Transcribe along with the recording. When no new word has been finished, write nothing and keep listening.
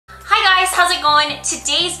guys, how's it going?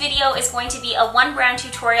 Today's video is going to be a one brand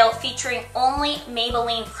tutorial featuring only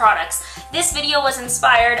Maybelline products. This video was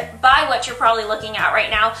inspired by what you're probably looking at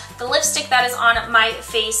right now. The lipstick that is on my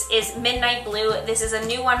face is Midnight Blue. This is a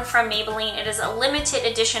new one from Maybelline. It is a limited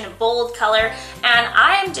edition bold color and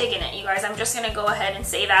I am digging it, you guys. I'm just gonna go ahead and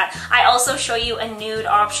say that. I also show you a nude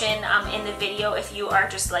option in the video if you are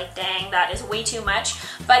just like, dang, that is way too much.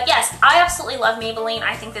 But yes, I absolutely love Maybelline.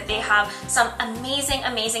 I think that they have some amazing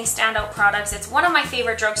standout products. It's one of my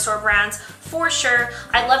favorite drugstore brands for sure.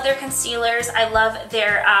 I love their concealers. I love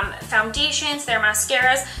their foundations, their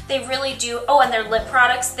mascaras. They really do. Oh, and their lip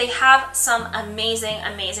products. They have some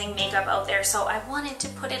amazing makeup out there. So I wanted to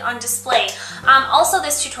put it on display. Also,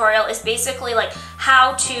 this tutorial is basically like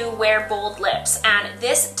how to wear bold lips. And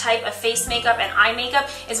this type of face makeup and eye makeup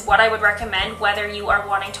is what I would recommend whether you are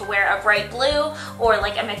wanting to wear a bright blue or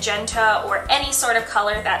like a magenta or any sort of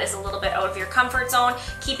color that is a little bit out of your comfort zone,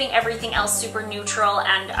 keeping everything else super neutral,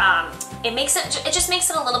 and it just makes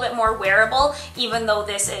it a little bit more wearable, even though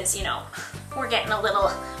this is, you know, we're getting a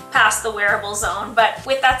little past the wearable zone. But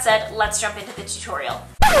with that said, let's jump into the tutorial.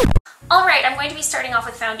 Alright, I'm going to be starting off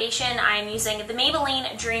with foundation. I'm using the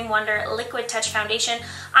Maybelline Dream Wonder Liquid Touch Foundation.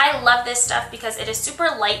 I love this stuff because it is super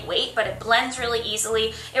lightweight, but it blends really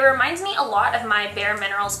easily. It reminds me a lot of my Bare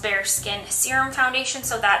Minerals Bare Skin Serum Foundation,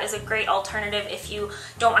 so that is a great alternative if you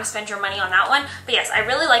don't want to spend your money on that one. But yes, I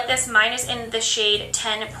really like this. Mine is in the shade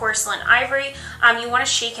 10 Porcelain Ivory. You want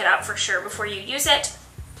to shake it up for sure before you use it.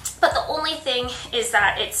 But the only thing is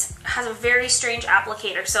that it has a very strange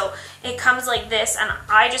applicator. So it comes like this, and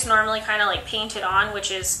I just normally kind of like paint it on,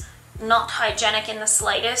 which is not hygienic in the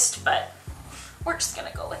slightest, but we're just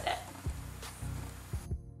gonna go with it.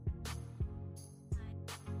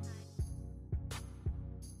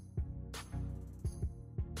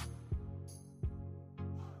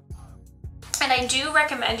 And I do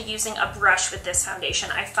recommend using a brush with this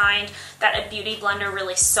foundation. I find that a beauty blender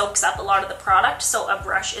really soaks up a lot of the product, so a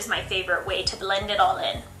brush is my favorite way to blend it all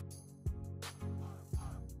in.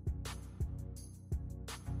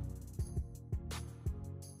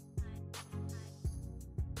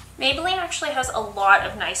 Maybelline actually has a lot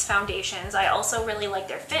of nice foundations. I also really like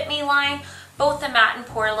their Fit Me line, both the matte and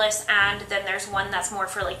poreless, and then there's one that's more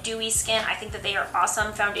for like dewy skin. I think that they are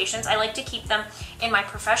awesome foundations. I like to keep them in my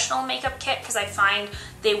professional makeup kit because I find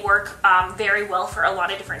they work very well for a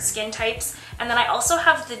lot of different skin types. And then I also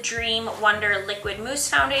have the Dream Wonder Liquid Mousse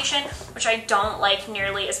Foundation, which I don't like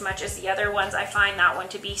nearly as much as the other ones. I find that one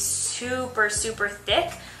to be super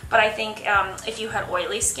thick, but I think if you had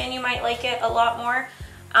oily skin, you might like it a lot more.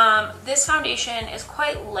 This foundation is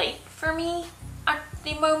quite light for me at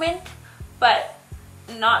the moment, but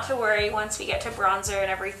not to worry, once we get to bronzer and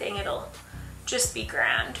everything, it'll just be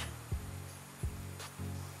grand.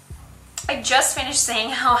 I just finished saying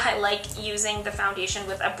how I like using the foundation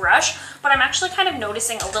with a brush, but I'm actually kind of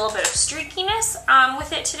noticing a little bit of streakiness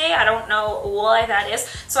with it today. I don't know why that is,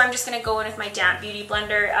 so I'm just going to go in with my damp beauty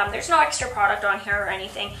blender. There's no extra product on here or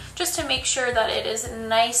anything, just to make sure that it is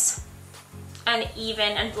nice and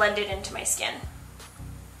even and blended into my skin.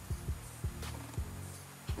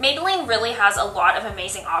 Maybelline really has a lot of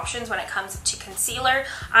amazing options when it comes to concealer.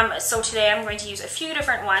 So today I'm going to use a few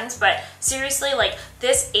different ones, but seriously, like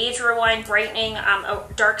this Age Rewind Brightening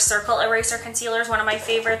Dark Circle Eraser Concealer is one of my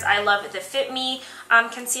favorites. I love the Fit Me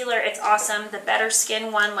concealer. It's awesome. The Better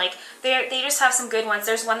Skin one, like they just have some good ones.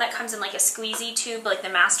 There's one that comes in like a squeezy tube, like the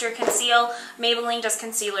Master Conceal. Maybelline does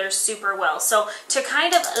concealers super well. So to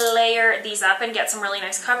kind of layer these up and get some really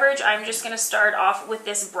nice coverage, I'm just going to start off with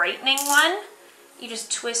this brightening one. You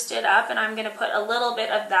just twist it up, and I'm going to put a little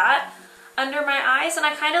bit of that under my eyes, and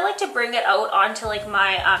I kind of like to bring it out onto like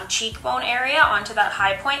my cheekbone area, onto that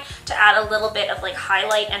high point, to add a little bit of like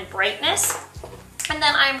highlight and brightness. And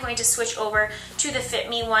then I'm going to switch over to the Fit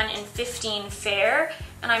Me one in 15 Fair,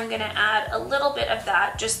 and I'm going to add a little bit of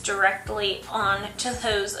that just directly onto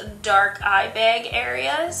those dark eye bag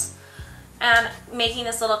areas. And making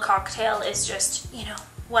this little cocktail is just, you know,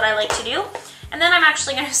 what I like to do. And then I'm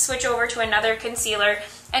actually going to switch over to another concealer,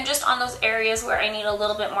 and just on those areas where I need a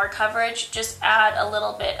little bit more coverage, just add a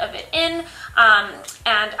little bit of it in. And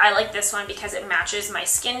I like this one because it matches my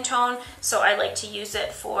skin tone, so I like to use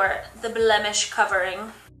it for the blemish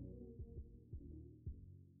covering.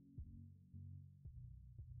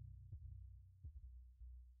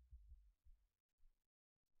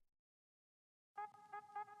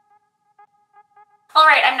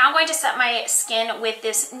 Alright, I'm now going to set my skin with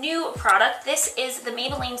this new product. This is the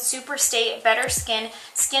Maybelline Super Stay Better Skin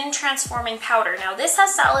Transforming Powder. Now this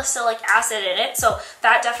has salicylic acid in it, so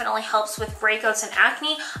that definitely helps with breakouts and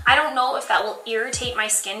acne. I don't know if that will irritate my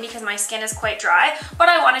skin because my skin is quite dry, but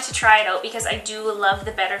I wanted to try it out because I do love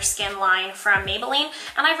the Better Skin line from Maybelline,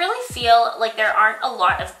 and I really feel like there aren't a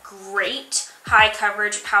lot of great high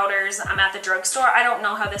coverage powders at the drugstore. I don't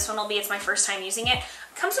know how this one will be. It's my first time using it.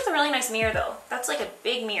 It comes with a really nice mirror though. That's like a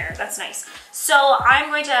big mirror. That's nice. So I'm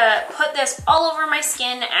going to put this all over my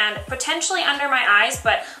skin and potentially under my eyes,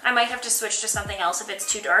 but I might have to switch to something else if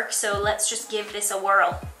it's too dark. So let's just give this a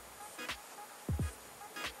whirl.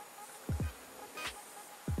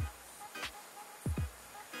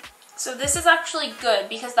 So this is actually good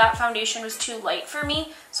because that foundation was too light for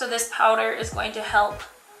me. So this powder is going to help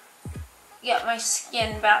get my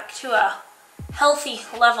skin back to a healthy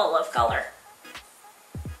level of color.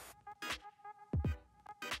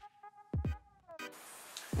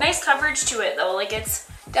 Nice coverage to it though, like it's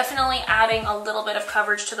definitely adding a little bit of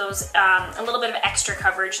coverage to those, a little bit of extra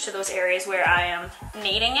coverage to those areas where I am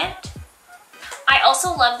knating it. I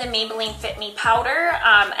also love the Maybelline Fit Me powder,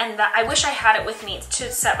 and I wish I had it with me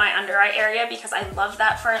to set my under eye area because I love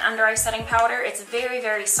that for an under eye setting powder. It's very,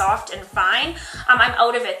 very soft and fine. I'm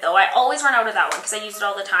out of it though. I always run out of that one because I use it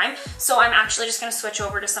all the time. So I'm actually just going to switch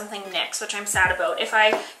over to something NYX, which I'm sad about. If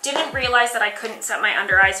I didn't realize that I couldn't set my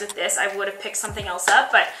under eyes with this, I would have picked something else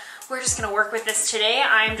up, but we're just going to work with this today.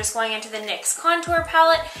 I'm just going into the NYX contour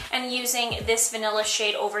palette and using this vanilla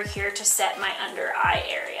shade over here to set my under eye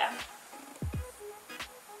area.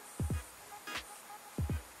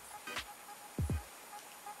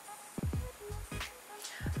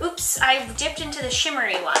 Oops, I dipped into the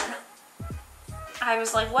shimmery one. I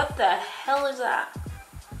was like, what the hell is that?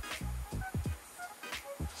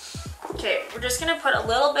 Okay, we're just gonna put a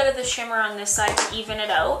little bit of the shimmer on this side to even it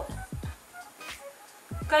out.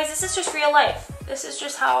 Guys, this is just real life. This is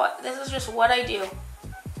just what I do.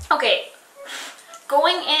 Okay,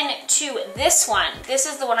 going into this one, this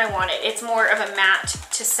is the one I wanted. It's more of a matte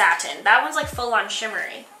to satin. That one's like full on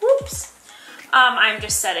shimmery. Whoops. I'm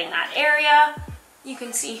just setting that area. You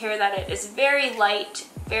can see here that it is very light,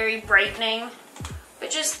 very brightening,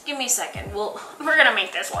 but just give me a second. We're gonna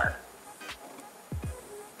make this work.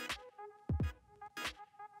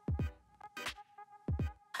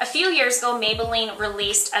 A few years ago, Maybelline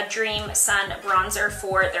released a Dream Sun bronzer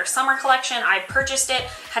for their summer collection. I purchased it,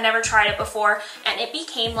 had never tried it before, and it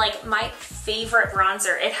became like my favorite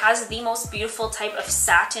bronzer. It has the most beautiful type of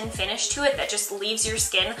satin finish to it that just leaves your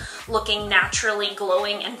skin looking naturally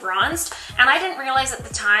glowing and bronzed. And I didn't realize at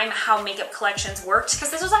the time how makeup collections worked because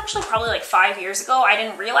this was actually probably like 5 years ago. I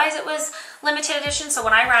didn't realize it was limited edition, so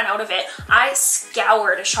when I ran out of it, I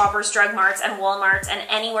scoured Shoppers Drug Marts and Walmarts and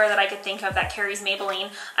anywhere that I could think of that carries Maybelline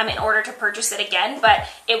in order to purchase it again, but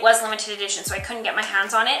it was limited edition, so I couldn't get my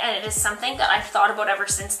hands on it, and it is something that I've thought about ever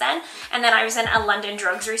since then. And then I was in a London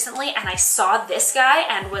Drugs recently, and I saw this guy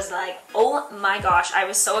and was like, oh my gosh, I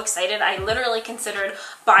was so excited. I literally considered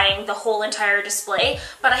buying the whole entire display,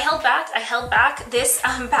 but I held back. This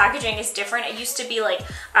packaging is different. It used to be like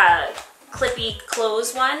clippy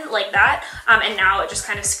close one like that, and now it just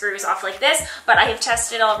kind of screws off like this, but I have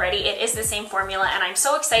tested it already. It is the same formula, and I'm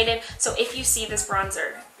so excited. So if you see this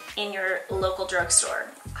bronzer in your local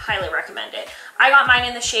drugstore, highly recommend it. I got mine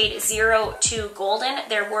in the shade 02 Golden.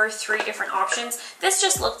 There were 3 different options. This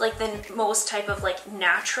just looked like the most type of like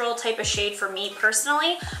natural type of shade for me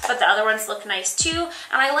personally, but the other ones look nice too.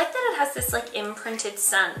 And I like that it has this like imprinted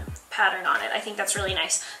sun pattern on it. I think that's really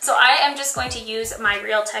nice. So I am just going to use my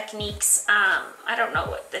Real Techniques, I don't know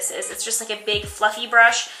what this is. It's just like a big fluffy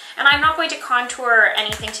brush, and I'm not going to contour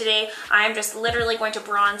anything today. I am just literally going to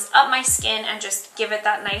bronze up my skin and just give it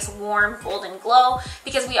that nice warm golden glow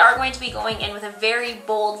because we are going to be going in with a very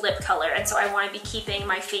bold lip color, and so I want to be keeping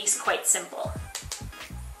my face quite simple.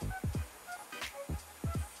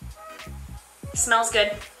 It smells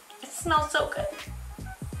good. It smells so good.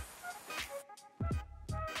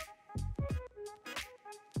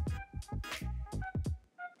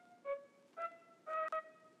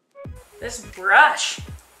 This brush,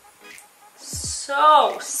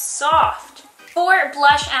 so soft. For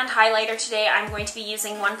blush and highlighter today, I'm going to be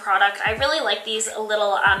using one product. I really like these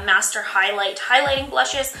little Master highlighting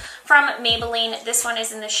blushes from Maybelline. This one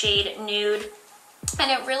is in the shade Nude,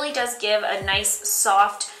 and it really does give a nice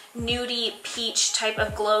soft nudie peach type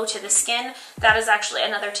of glow to the skin. That is actually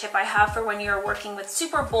another tip I have for when you're working with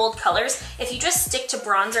super bold colors. If you just stick to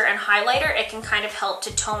bronzer and highlighter, it can kind of help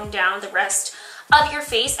to tone down the rest of your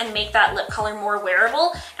face and make that lip color more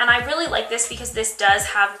wearable. And I really like this because this does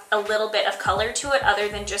have a little bit of color to it other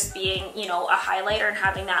than just being, you know, a highlighter and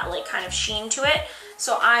having that like kind of sheen to it.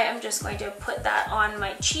 So I am just going to put that on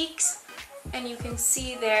my cheeks, and you can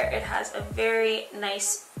see there it has a very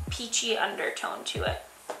nice peachy undertone to it.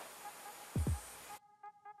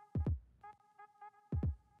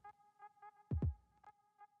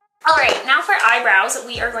 Alright, now for eyebrows,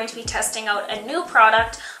 we are going to be testing out a new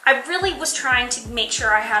product. I really was trying to make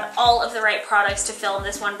sure I had all of the right products to film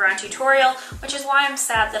this one brand tutorial, which is why I'm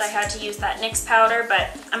sad that I had to use that NYX powder,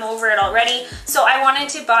 but I'm over it already. So I wanted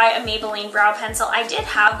to buy a Maybelline brow pencil. I did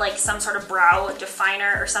have like some sort of brow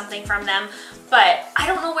definer or something from them, but I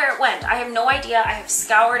don't know where it went. I have no idea. I have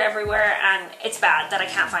scoured everywhere and it's bad that I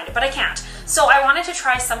can't find it, but I can't. So I wanted to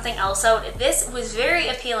try something else out. This was very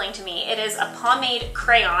appealing to me. It is a pomade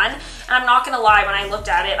crayon, and I'm not gonna lie, when I looked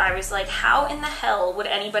at it, I was like, how in the hell would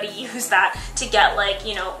anybody use that to get like,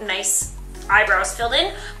 you know, nice eyebrows filled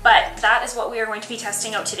in? But that is what we are going to be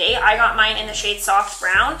testing out today. I got mine in the shade Soft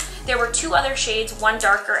Brown. There were two other shades, one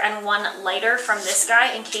darker and one lighter from this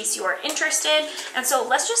guy in case you are interested. And so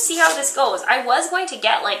let's just see how this goes. I was going to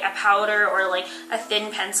get like a powder or like a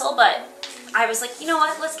thin pencil, but I was like, you know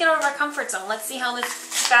what, let's get out of our comfort zone. Let's see how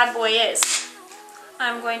this bad boy is.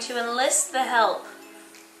 I'm going to enlist the help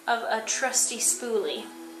of a trusty spoolie.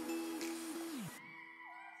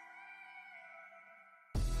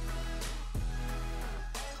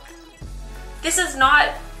 This is not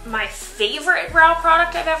my favorite brow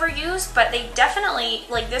product I've ever used, but they definitely,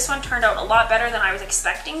 like this one turned out a lot better than I was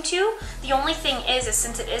expecting to. The only thing is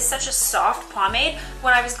since it is such a soft pomade,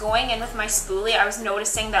 when I was going in with my spoolie, I was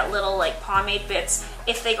noticing that little like pomade bits,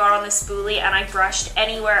 if they got on the spoolie and I brushed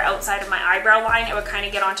anywhere outside of my eyebrow line, it would kind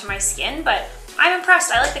of get onto my skin, but I'm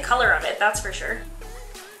impressed. I like the color of it, that's for sure.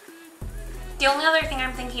 The only other thing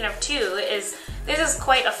I'm thinking of too is this is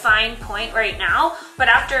quite a fine point right now, but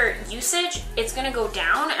after usage, it's gonna go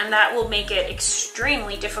down and that will make it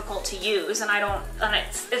extremely difficult to use. And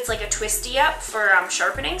it's like a twisty up for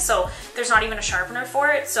sharpening, so there's not even a sharpener for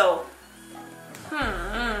it, so,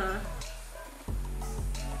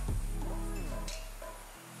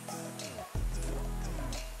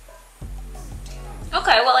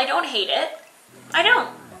 Okay, well, I don't hate it. I don't.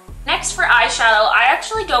 Next for eyeshadow, I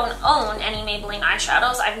actually don't own any Maybelline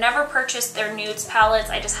eyeshadows. I've never purchased their Nudes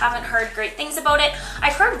palettes. I just haven't heard great things about it.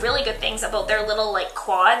 I've heard really good things about their little like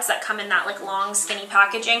quads that come in that like long skinny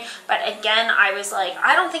packaging, but again, I was like,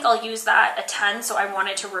 I don't think I'll use that a ton, so I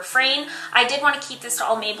wanted to refrain. I did want to keep this to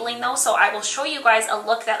all Maybelline though, so I will show you guys a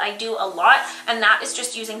look that I do a lot, and that is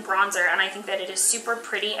just using bronzer, and I think that it is super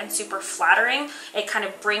pretty and super flattering. It kind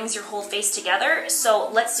of brings your whole face together.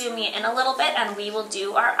 So let's zoom in a little bit and we will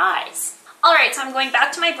do our eyes. Alright, so I'm going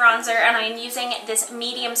back to my bronzer and I'm using this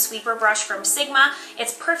medium sweeper brush from Sigma.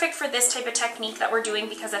 It's perfect for this type of technique that we're doing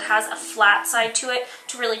because it has a flat side to it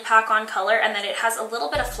to really pack on color, and then it has a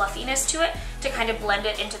little bit of fluffiness to it to kind of blend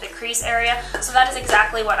it into the crease area. So that is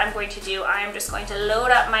exactly what I'm going to do. I am just going to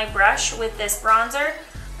load up my brush with this bronzer,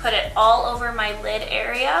 put it all over my lid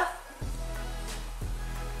area.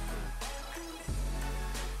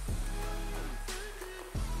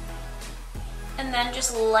 And then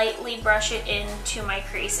just lightly brush it into my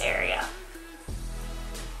crease area.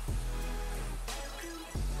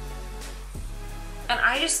 And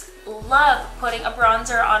I just love putting a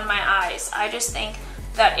bronzer on my eyes. I just think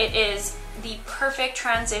that it is the perfect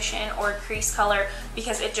transition or crease color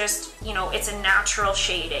because it just, you know, it's a natural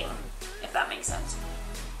shading, if that makes sense.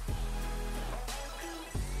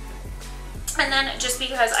 And then just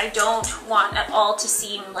because I don't want at all to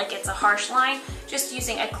seem like it's a harsh line, just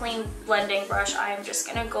using a clean blending brush, I am just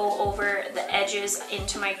gonna go over the edges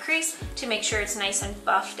into my crease to make sure it's nice and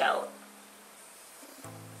buffed out.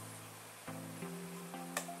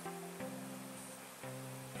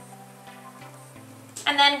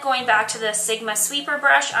 And then going back to the Sigma sweeper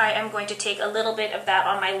brush, I am going to take a little bit of that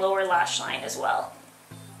on my lower lash line as well.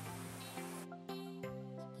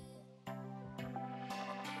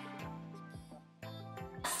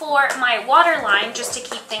 For my waterline, just to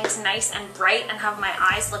keep things nice and bright and have my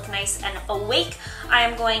eyes look nice and awake, I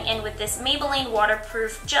am going in with this Maybelline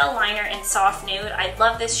Waterproof Gel Liner in Soft Nude. I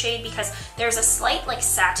love this shade because there's a slight like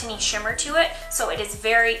satiny shimmer to it, so it is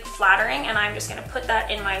very flattering, and I'm just going to put that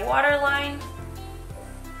in my waterline.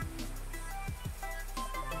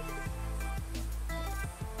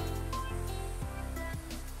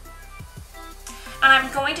 And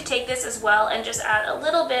I'm going to take this as well and just add a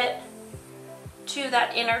little bit to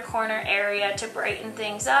that inner corner area to brighten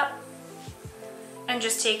things up, and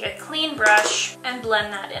just take a clean brush and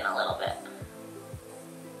blend that in a little bit.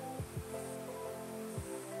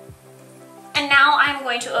 And now I'm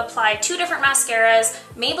going to apply two different mascaras.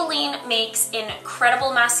 Maybelline makes incredible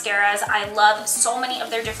mascaras. I love so many of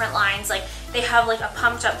their different lines. Like, they have like a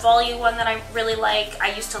pumped up volume one that I really like.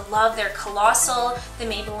 I used to love their Colossal. The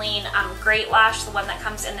Maybelline Great Lash, the one that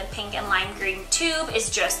comes in the pink and lime green tube, is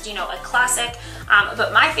just, you know, a classic.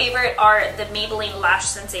 But my favorite are the Maybelline Lash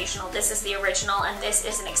Sensational. This is the original, and this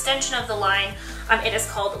is an extension of the line. It is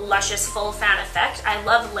called Luscious Full Fan Effect. I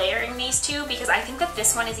love layering these two because I think that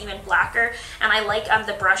this one is even blacker, and I like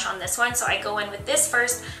the brush on this one, so I go in with this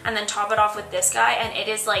first and then top it off with this guy, and it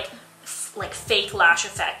is like fake lash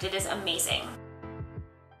effect. It is amazing.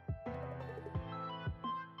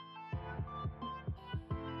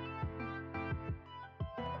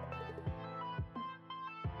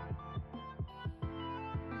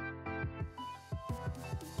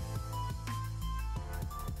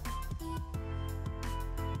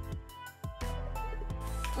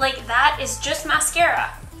 Like, that is just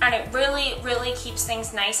mascara, and it really keeps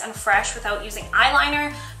things nice and fresh without using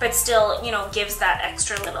eyeliner, but still, you know, gives that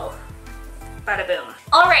extra little bada boom.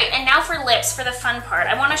 All right, and now for lips, for the fun part.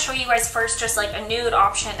 I want to show you guys first just like a nude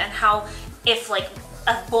option, and how if like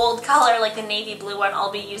a bold color like the navy blue one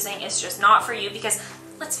I'll be using is just not for you, because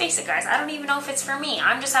let's face it, guys, I don't even know if it's for me.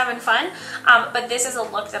 I'm just having fun. But this is a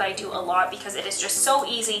look that I do a lot because it is just so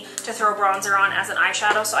easy to throw bronzer on as an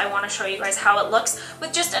eyeshadow. So I want to show you guys how it looks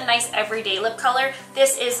with just a nice everyday lip color.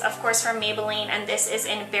 This is, of course, from Maybelline, and this is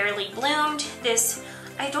in Barely Bloomed. This,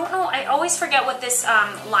 I don't know, I always forget what this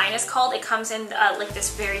line is called. It comes in like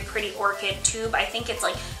this very pretty orchid tube. I think it's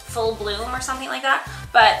like Full Bloom or something like that.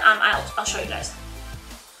 But I'll show you guys.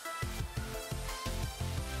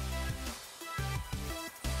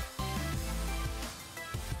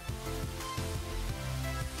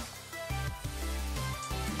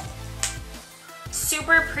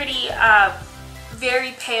 Super pretty,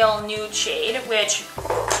 very pale nude shade, which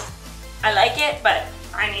I like it, but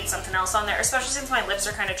I need something else on there, especially since my lips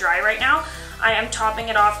are kind of dry right now. I am topping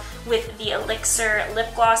it off with the Elixir lip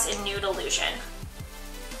gloss in Nude Illusion.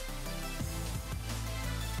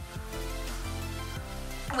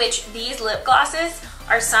 Which, these lip glosses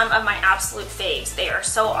are some of my absolute faves. They are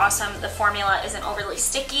so awesome. The formula isn't overly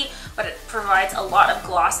sticky, but it provides a lot of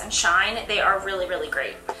gloss and shine. They are really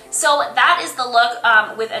great. So that is the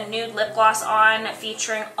look with a nude lip gloss on,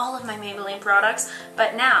 featuring all of my Maybelline products.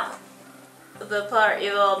 But now, the part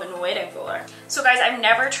you've all been waiting for. So guys, I've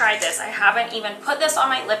never tried this. I haven't even put this on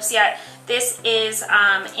my lips yet. This is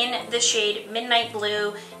in the shade Midnight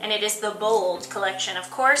Blue, and it is the Bold collection,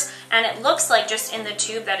 of course. And it looks like, just in the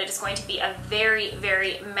tube, that it is going to be a very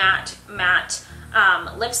matte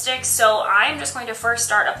lipstick. So I'm just going to first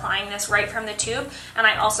start applying this right from the tube, and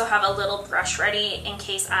I also have a little brush ready in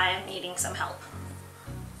case I'm needing some help.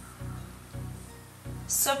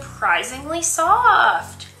 Surprisingly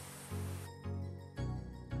soft.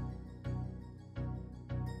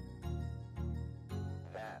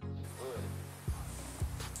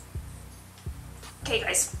 Okay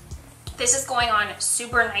guys, this is going on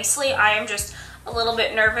super nicely. I am just a little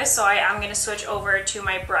bit nervous, so I am going to switch over to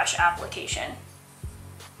my brush application.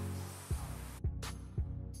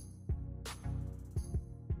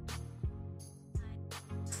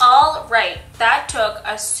 All right, that took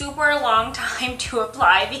a super long time to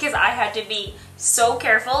apply because I had to be so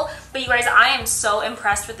careful. But you guys, I am so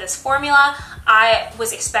impressed with this formula. I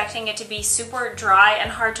was expecting it to be super dry and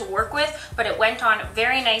hard to work with, but it went on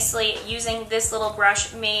very nicely. Using this little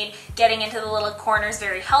brush made getting into the little corners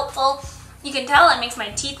very helpful. You can tell it makes my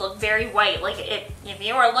teeth look very white. Like, if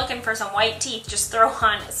you are looking for some white teeth, just throw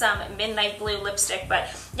on some Midnight Blue lipstick. But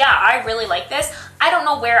yeah, I really like this. I don't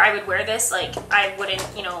know where I would wear this. Like, I wouldn't,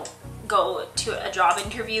 you know, go to a job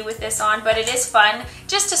interview with this on, but it is fun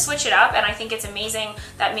just to switch it up. And I think it's amazing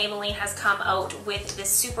that Maybelline has come out with this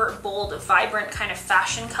super bold, vibrant kind of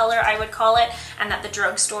fashion color, I would call it, and that the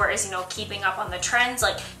drugstore is, you know, keeping up on the trends.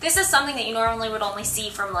 Like, this is something that you normally would only see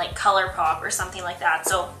from like ColourPop or something like that.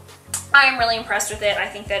 So I am really impressed with it. I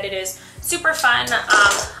think that it is super fun.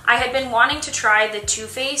 I had been wanting to try the Too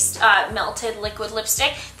Faced Melted Liquid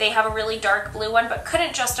Lipstick. They have a really dark blue one, but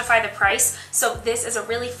couldn't justify the price. So this is a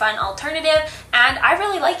really fun alternative, and I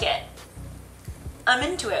really like it. I'm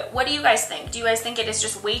into it. What do you guys think? Do you guys think it is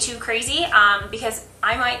just way too crazy? Because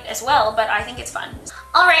I might as well, but I think it's fun.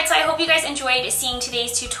 Alright, so I hope you guys enjoyed seeing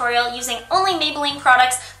today's tutorial using only Maybelline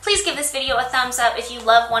products. Please give this video a thumbs up if you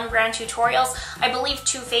love one brand tutorials. I believe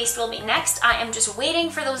Too Faced will be next. I am just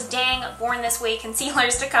waiting for those dang Born This Way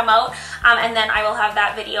concealers to come out, and then I will have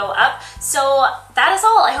that video up. So that is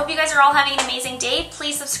all. I hope you guys are all having an amazing day.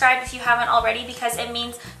 Please subscribe if you haven't already because it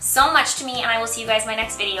means so much to me, and I will see you guys in my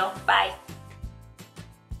next video. Bye.